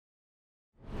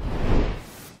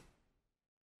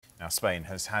Now, Spain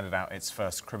has handed out its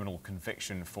first criminal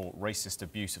conviction for racist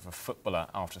abuse of a footballer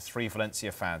after 3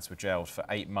 Valencia fans were jailed for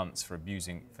 8 months for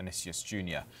abusing Vinicius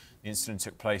Jr. The incident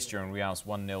took place during Real's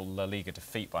 1-0 La Liga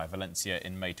defeat by Valencia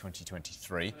in May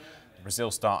 2023. The Brazil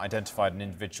star identified an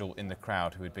individual in the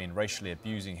crowd who had been racially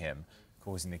abusing him,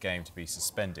 causing the game to be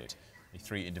suspended. The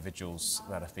 3 individuals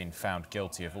that have been found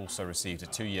guilty have also received a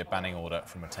 2-year banning order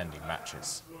from attending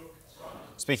matches.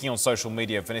 Speaking on social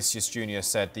media, Vinicius Jr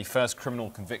said, "The first criminal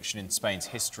conviction in Spain's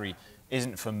history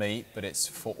isn't for me, but it's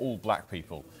for all black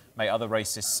people. May other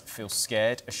racists feel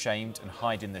scared, ashamed and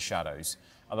hide in the shadows.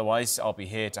 Otherwise, I'll be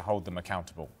here to hold them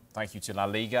accountable." Thank you to La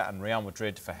Liga and Real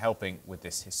Madrid for helping with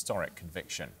this historic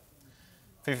conviction.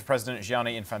 FIFA President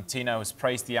Gianni Infantino has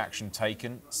praised the action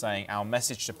taken, saying, "Our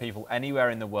message to people anywhere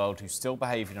in the world who still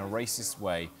behave in a racist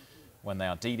way when they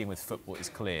are dealing with football is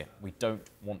clear. We don't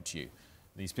want you.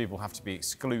 These people have to be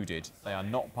excluded. They are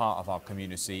not part of our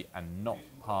community and not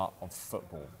part of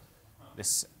football."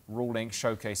 This ruling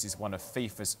showcases one of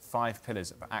FIFA's 5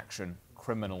 pillars of action: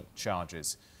 criminal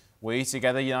charges. We,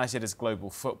 together united as global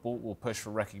football, will push for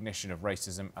recognition of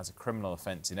racism as a criminal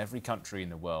offence in every country in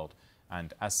the world,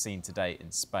 and as seen today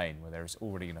in Spain, where there is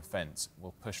already an offence,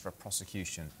 will push for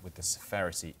prosecution with the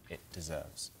severity it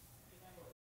deserves.